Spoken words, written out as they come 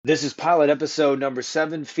This is pilot episode number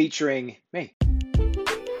 7 featuring me.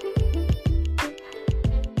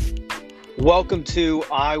 Welcome to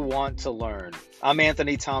I Want to Learn. I'm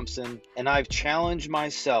Anthony Thompson, and I've challenged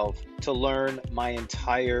myself to learn my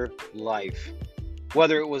entire life.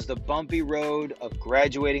 Whether it was the bumpy road of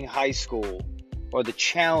graduating high school or the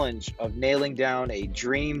challenge of nailing down a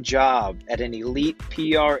dream job at an elite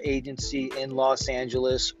PR agency in Los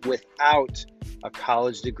Angeles without a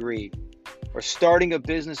college degree, or starting a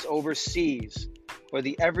business overseas, or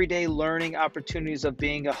the everyday learning opportunities of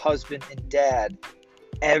being a husband and dad,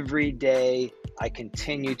 every day I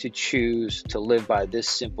continue to choose to live by this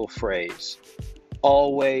simple phrase: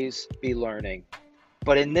 always be learning.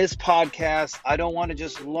 But in this podcast, I don't want to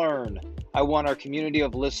just learn. I want our community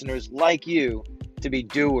of listeners like you to be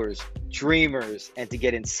doers, dreamers, and to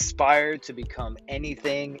get inspired to become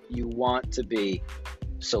anything you want to be.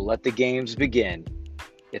 So let the games begin.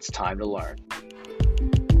 It's time to learn.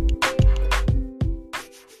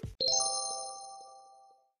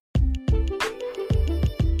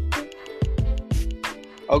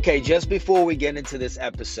 Okay, just before we get into this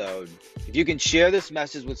episode, if you can share this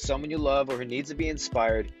message with someone you love or who needs to be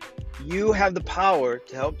inspired, you have the power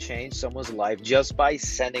to help change someone's life just by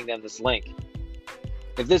sending them this link.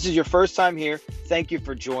 If this is your first time here, thank you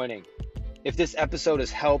for joining. If this episode has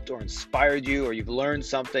helped or inspired you, or you've learned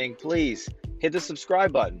something, please hit the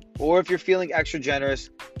subscribe button. Or if you're feeling extra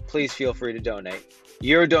generous, please feel free to donate.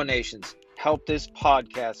 Your donations help this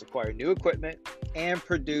podcast acquire new equipment and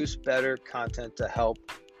produce better content to help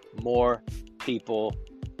more people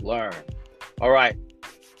learn. All right,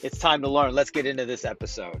 it's time to learn. Let's get into this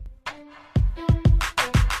episode.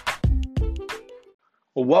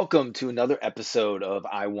 Well, welcome to another episode of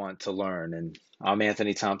I Want to Learn. And I'm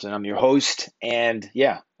Anthony Thompson. I'm your host. And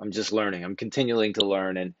I'm just learning. I'm continuing to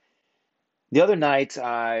learn. And the other night,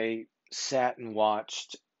 I sat and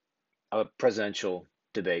watched a presidential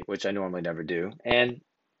debate, which I normally never do. And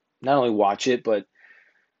not only watch it, but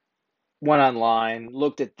went online,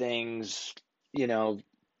 looked at things,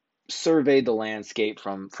 surveyed the landscape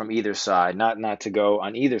from either side. Not to go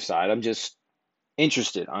on either side. I'm just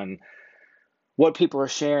interested on what people are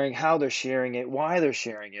sharing, how they're sharing it, why they're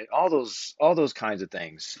sharing it, all those kinds of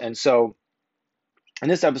things. And so in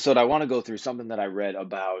this episode, I want to go through something that I read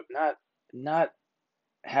about not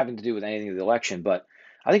having to do with anything with the election, but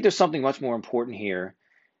I think there's something much more important here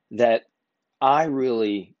that I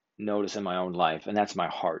really notice in my own life, and that's my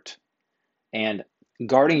heart. And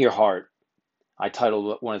guarding your heart, I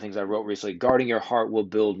titled one of the things I wrote recently, Guarding Your Heart Will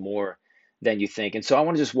Build More Than You Think. And so I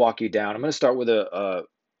want to just walk you down. I'm going to start with a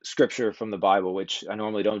scripture from the Bible, which I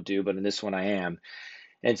normally don't do, but in this one I am.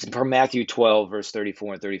 And it's from Matthew 12, verse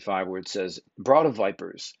 34 and 35, where it says, Brood of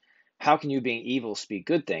vipers, how can you, being evil, speak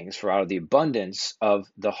good things? For out of the abundance of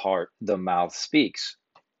the heart, the mouth speaks.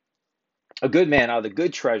 A good man out of the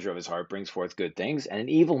good treasure of his heart brings forth good things, and an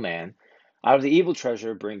evil man out of the evil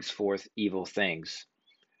treasure brings forth evil things.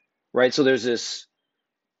 Right? So there's this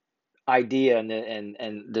idea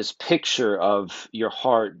and this picture of your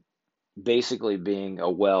heart basically being a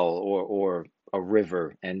well or a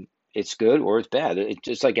river, and it's good or it's bad. It's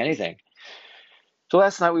just like anything. So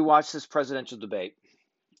last night we watched this presidential debate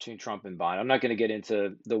between Trump and Biden. I'm not going to get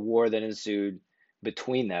into the war that ensued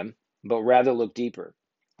between them, but rather look deeper.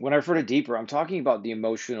 When I refer to deeper, I'm talking about the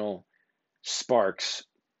emotional sparks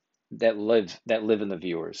that live in the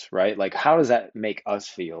viewers, right? Like, how does that make us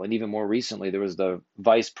feel? And even more recently, there was the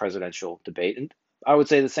vice presidential debate, and I would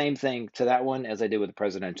say the same thing to that one as I did with the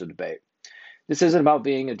presidential debate. This isn't about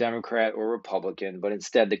being a Democrat or Republican, but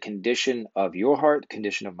instead the condition of your heart, the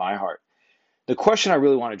condition of my heart. The question I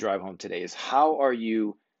really want to drive home today is, how are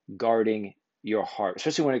you guarding your heart,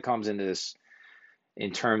 especially when it comes into this,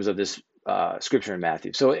 in terms of this scripture in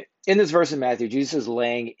Matthew. So in this verse in Matthew, Jesus is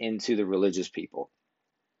laying into the religious people.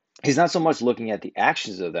 He's not so much looking at the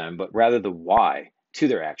actions of them, but rather the why to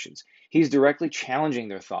their actions. He's directly challenging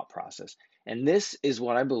their thought process. And this is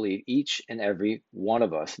what I believe each and every one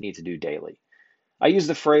of us need to do daily. I use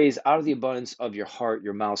the phrase, out of the abundance of your heart,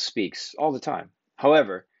 your mouth speaks, all the time.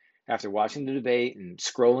 However, after watching the debate and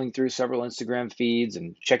scrolling through several Instagram feeds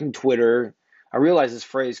and checking Twitter, I realized this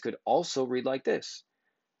phrase could also read like this: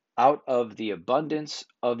 out of the abundance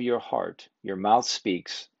of your heart, your mouth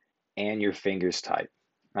speaks and your fingers type.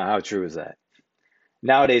 Now, how true is that?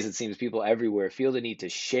 Nowadays, it seems people everywhere feel the need to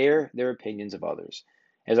share their opinions of others.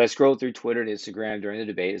 As I scrolled through Twitter and Instagram during the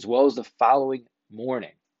debate, as well as the following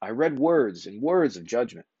morning, I read words and words of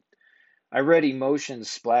judgment. I read emotions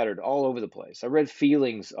splattered all over the place. I read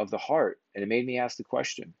feelings of the heart, and it made me ask the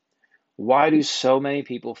question, why do so many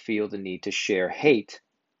people feel the need to share hate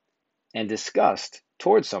and disgust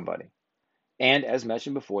towards somebody? And as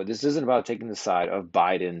mentioned before, this isn't about taking the side of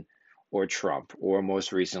Biden or Trump or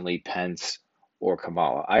most recently Pence or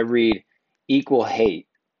Kamala. I read equal hate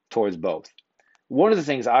towards both. One of the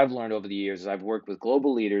things I've learned over the years as I've worked with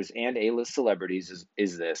global leaders and A-list celebrities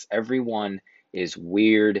is this. Everyone is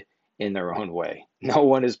weird in their own way. No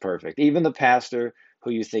one is perfect. Even the pastor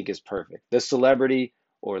who you think is perfect. The celebrity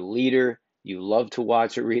or leader you love to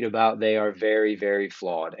watch or read about, they are very, very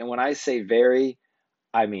flawed. And when I say very,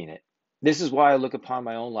 I mean it. This is why I look upon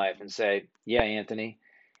my own life and say, yeah, Anthony,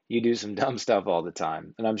 you do some dumb stuff all the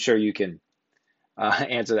time. And I'm sure you can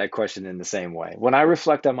answer that question in the same way. When I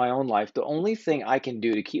reflect on my own life, the only thing I can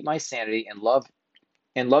do to keep my sanity and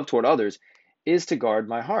love toward others is to guard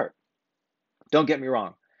my heart. Don't get me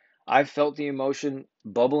wrong. I've felt the emotion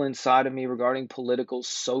bubble inside of me regarding political,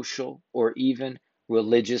 social, or even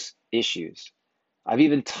religious issues. I've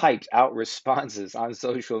even typed out responses on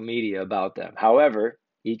social media about them. However,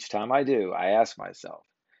 each time I do, I ask myself,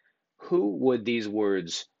 who would these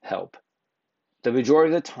words help? The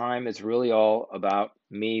majority of the time, it's really all about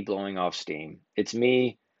me blowing off steam. It's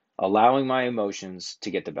me allowing my emotions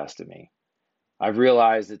to get the best of me. I've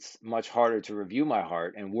realized it's much harder to review my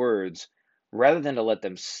heart and words rather than to let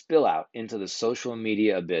them spill out into the social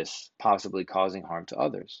media abyss, possibly causing harm to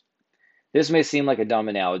others. This may seem like a dumb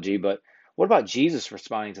analogy, but what about Jesus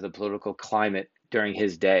responding to the political climate during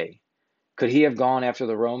his day? Could he have gone after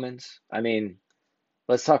the Romans? I mean,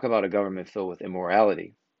 let's talk about a government filled with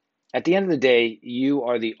immorality. At the end of the day, you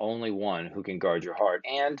are the only one who can guard your heart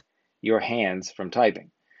and your hands from typing.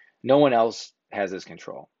 No one else has this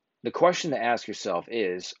control. The question to ask yourself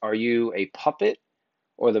is, are you a puppet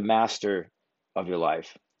or the master of your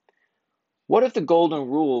life? What if the golden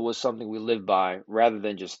rule was something we lived by rather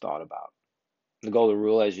than just thought about? The golden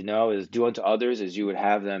rule, as you know, is do unto others as you would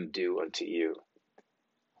have them do unto you.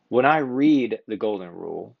 When I read the golden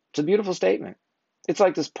rule, it's a beautiful statement. It's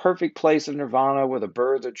like this perfect place of nirvana where the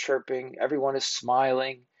birds are chirping, everyone is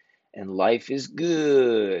smiling, and life is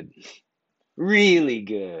good. Really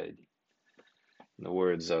good. In the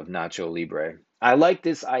words of Nacho Libre. I like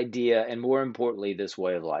this idea and more importantly, this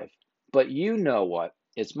way of life. But you know what?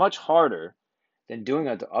 It's much harder than doing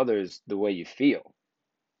unto others the way you feel.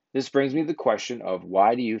 This brings me to the question of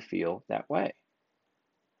why do you feel that way?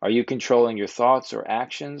 Are you controlling your thoughts or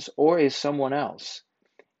actions, or is someone else?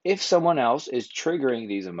 If someone else is triggering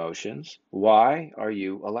these emotions, why are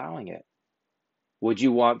you allowing it? Would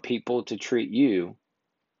you want people to treat you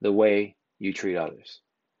the way you treat others?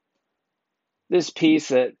 This piece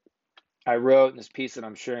that I wrote and this piece that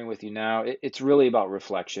I'm sharing with you now, it's really about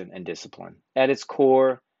reflection and discipline. At its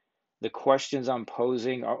core, the questions I'm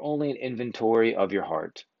posing are only an inventory of your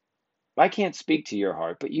heart. I can't speak to your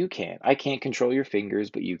heart, but you can. I can't control your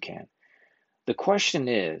fingers, but you can. The question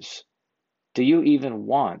is, do you even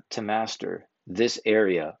want to master this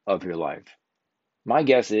area of your life? My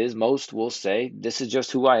guess is most will say, this is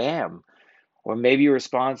just who I am. Or maybe your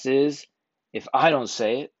response is, if I don't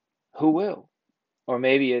say it, who will? Or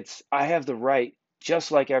maybe it's, I have the right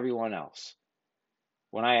just like everyone else.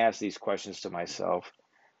 When I ask these questions to myself,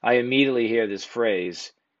 I immediately hear this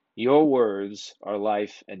phrase, your words are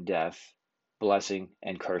life and death, blessing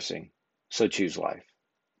and cursing. So choose life.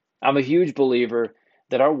 I'm a huge believer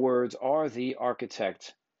that our words are the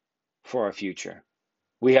architect for our future.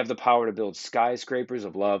 We have the power to build skyscrapers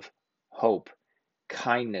of love, hope,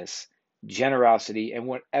 kindness, generosity, and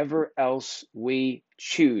whatever else we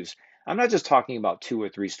choose. I'm not just talking about 2 or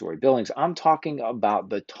 3 story buildings, I'm talking about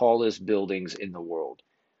the tallest buildings in the world.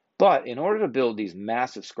 But in order to build these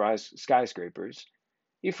massive skyscrapers,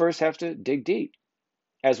 you first have to dig deep.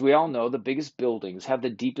 As we all know, the biggest buildings have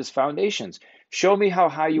the deepest foundations. Show me how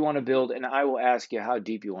high you want to build, and I will ask you how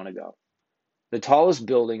deep you want to go. The tallest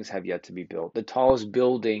buildings have yet to be built. The tallest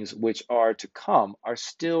buildings which are to come are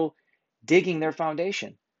still digging their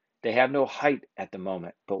foundation. They have no height at the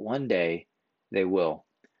moment, but one day they will.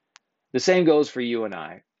 The same goes for you and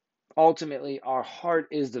I. Ultimately, our heart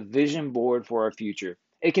is the vision board for our future.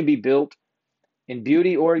 It can be built in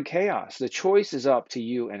beauty or in chaos. The choice is up to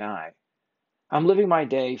you and I. I'm living my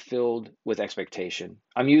day filled with expectation.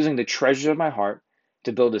 I'm using the treasures of my heart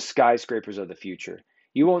to build the skyscrapers of the future.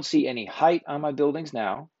 You won't see any height on my buildings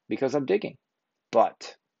now because I'm digging.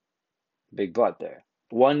 But, big but there.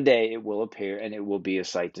 One day it will appear and it will be a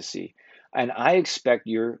sight to see. And I expect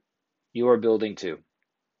you are building too.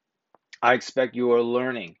 I expect you are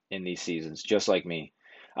learning in these seasons, just like me.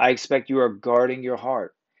 I expect you are guarding your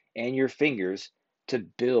heart and your fingers to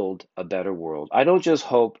build a better world. I don't just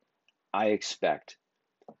hope, I expect.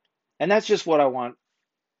 And that's just what I want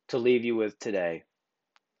to leave you with today.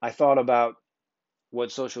 I thought about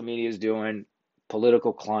what social media is doing,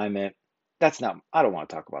 political climate, That's not, I don't want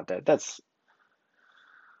to talk about that. That's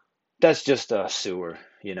just a sewer,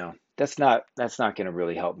 That's not going to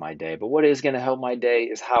really help my day. But what is going to help my day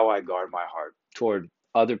is how I guard my heart toward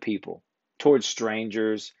other people, toward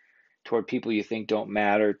strangers, toward people you think don't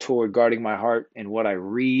matter, toward guarding my heart and what I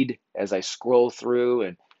read as I scroll through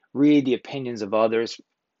and read the opinions of others,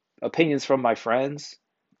 opinions from my friends,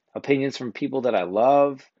 opinions from people that I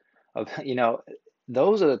love. Of,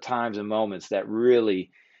 those are the times and moments that really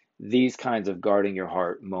these kinds of guarding your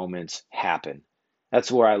heart moments happen.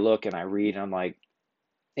 That's where I look and I read and I'm like,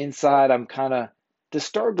 inside, I'm kind of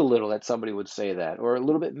disturbed a little that somebody would say that, or a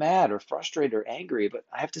little bit mad or frustrated or angry. But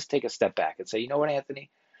I have to take a step back and say, you know what,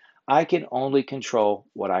 Anthony? I can only control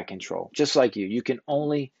what I control. Just like you can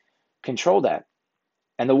only control that.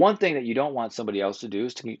 And the one thing that you don't want somebody else to do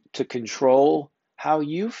is to control how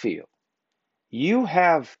you feel. You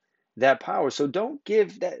have that power. So don't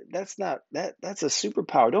give that's not that's a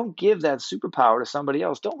superpower. Don't give that superpower to somebody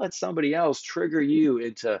else. Don't let somebody else trigger you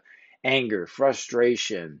into anger,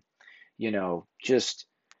 frustration, just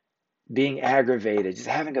being aggravated, just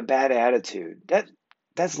having a bad attitude.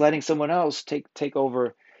 That's letting someone else take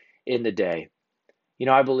over in the day.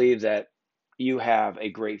 I believe that you have a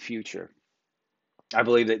great future. I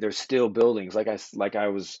believe that there's still buildings like I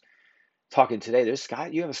was talking today.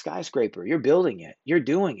 You have a skyscraper. You're building it. You're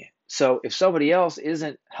doing it. So if somebody else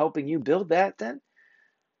isn't helping you build that, then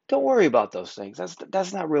don't worry about those things.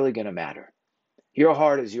 That's not really going to matter. Your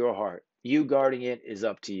heart is your heart. You guarding it is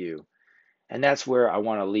up to you. And that's where I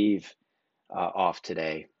want to leave off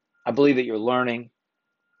today. I believe that you're learning,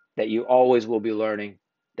 that you always will be learning,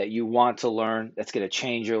 that you want to learn. That's going to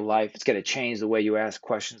change your life. It's going to change the way you ask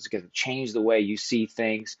questions. It's going to change the way you see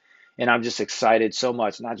things. And I'm just excited so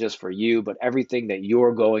much, not just for you, but everything that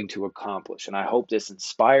you're going to accomplish. And I hope this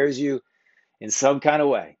inspires you in some kind of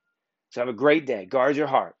way. So have a great day. Guard your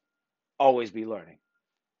heart. Always be learning.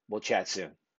 We'll chat soon.